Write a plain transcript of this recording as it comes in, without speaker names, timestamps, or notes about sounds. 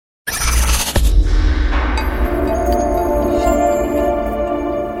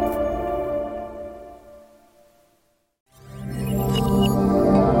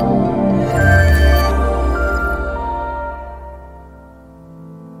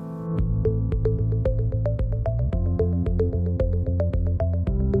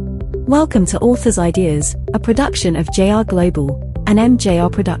Welcome to Author's Ideas, a production of JR Global, an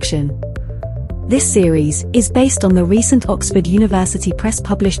MJR production. This series is based on the recent Oxford University Press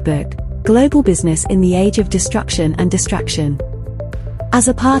published book, Global Business in the Age of Destruction and Distraction. As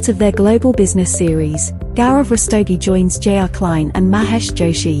a part of their Global Business series, Gaurav Rastogi joins J.R. Klein and Mahesh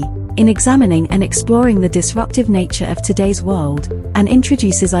Joshi in examining and exploring the disruptive nature of today's world, and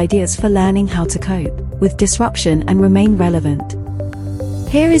introduces ideas for learning how to cope with disruption and remain relevant.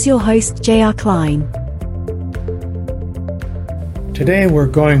 Here is your host, J.R. Klein. Today we're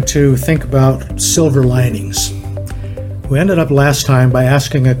going to think about silver linings. We ended up last time by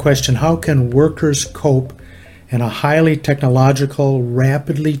asking a question: how can workers cope in a highly technological,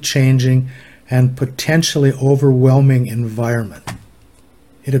 rapidly changing, and potentially overwhelming environment?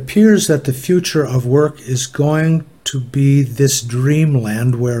 It appears that the future of work is going to be this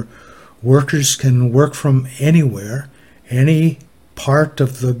dreamland where workers can work from anywhere, any part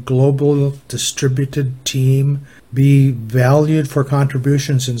of the global distributed team, be valued for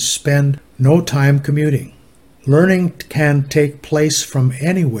contributions, and spend no time commuting. Learning can take place from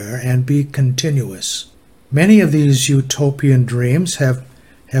anywhere and be continuous. Many of these utopian dreams have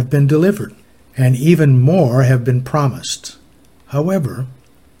been delivered, and even more have been promised. However,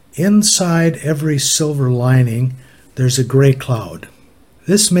 inside every silver lining, there's a gray cloud.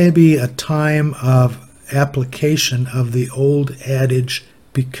 This may be a time of application of the old adage,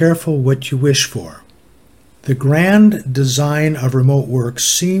 be careful what you wish for. The grand design of remote work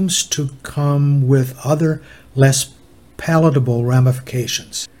seems to come with other, less palatable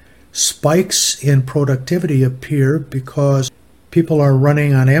ramifications. Spikes in productivity appear because people are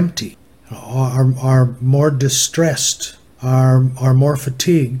running on empty, are more distressed, are more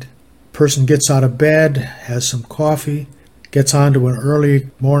fatigued. Person gets out of bed, has some coffee, gets onto an early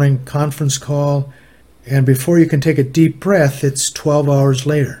morning conference call, and before you can take a deep breath, it's 12 hours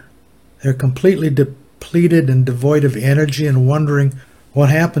later. They're completely depleted and devoid of energy and wondering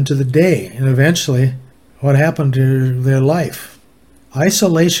what happened to the day and eventually what happened to their life.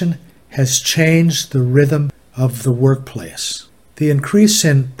 Isolation has changed the rhythm of the workplace. The increase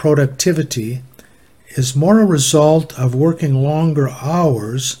in productivity is more a result of working longer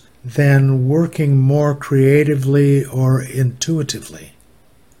hours than working more creatively or intuitively.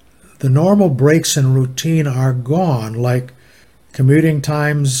 The normal breaks in routine are gone, like commuting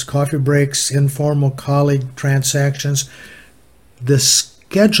times, coffee breaks, informal colleague transactions. The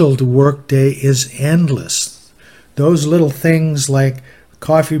scheduled workday is endless. Those little things like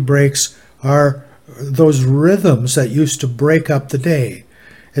coffee breaks are those rhythms that used to break up the day.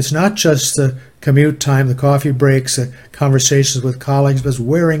 It's not just the commute time, the coffee breaks, the conversations with colleagues, but it's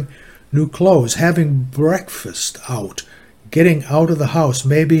wearing new clothes, having breakfast out, getting out of the house,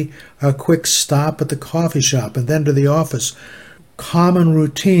 maybe a quick stop at the coffee shop and then to the office. Common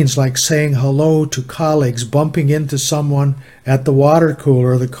routines like saying hello to colleagues, bumping into someone at the water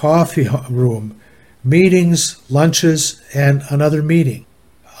cooler or the coffee room, meetings, lunches, and another meeting.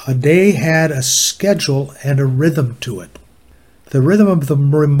 A day had a schedule and a rhythm to it. The rhythm of the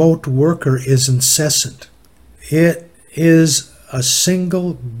remote worker is incessant. It is a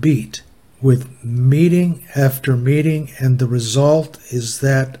single beat with meeting after meeting, and the result is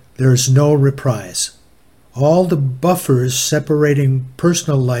that there's no reprise. All the buffers separating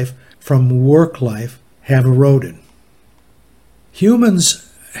personal life from work life have eroded.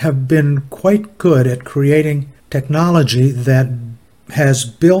 Humans have been quite good at creating technology that has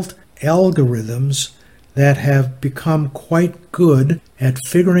built algorithms that have become quite good at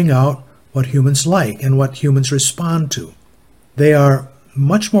figuring out what humans like and what humans respond to. They are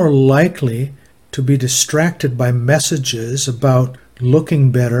much more likely to be distracted by messages about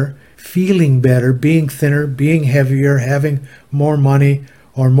looking better, feeling better, being thinner, being heavier, having more money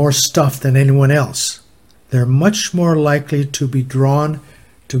or more stuff than anyone else. They're much more likely to be drawn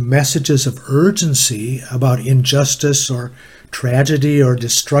to messages of urgency about injustice or tragedy or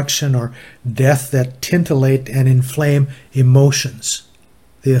destruction or death that titillate and inflame emotions.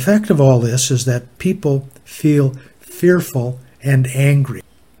 The effect of all this is that people feel fearful and angry.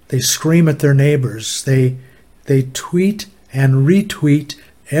 They scream at their neighbors. They tweet and retweet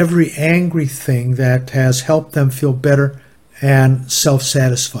every angry thing that has helped them feel better and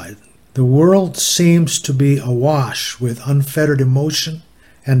self-satisfied. The world seems to be awash with unfettered emotion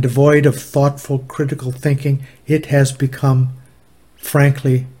and devoid of thoughtful, critical thinking. It has become,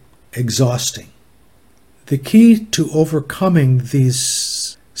 frankly, exhausting. The key to overcoming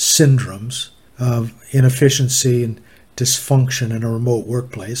these syndromes of inefficiency and dysfunction in a remote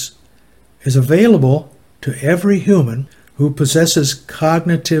workplace is available to every human who possesses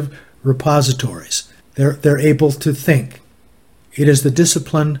cognitive repositories. They're able to think. It is the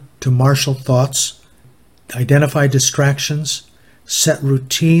discipline to marshal thoughts, identify distractions, set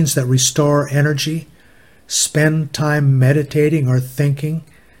routines that restore energy, spend time meditating or thinking.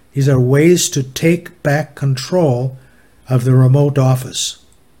 These are ways to take back control of the remote office.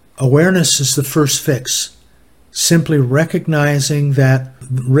 Awareness is the first fix. Simply recognizing that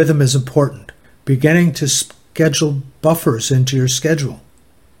rhythm is important. Beginning to schedule buffers into your schedule.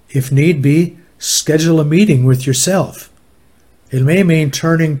 If need be, schedule a meeting with yourself. It may mean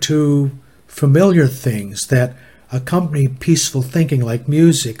turning to familiar things that accompany peaceful thinking, like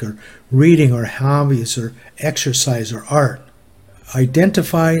music or reading or hobbies or exercise or art.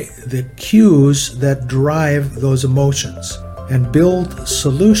 Identify the cues that drive those emotions and build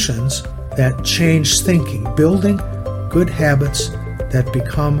solutions that change thinking, building good habits that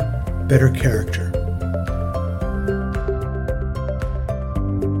become better character.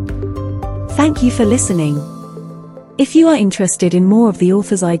 Thank you for listening. If you are interested in more of the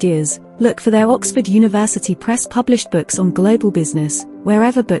author's ideas, look for their Oxford University Press published books on global business,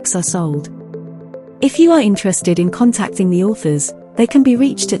 wherever books are sold. If you are interested in contacting the authors, they can be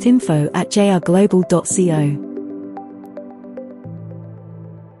reached at info@jrglobal.co.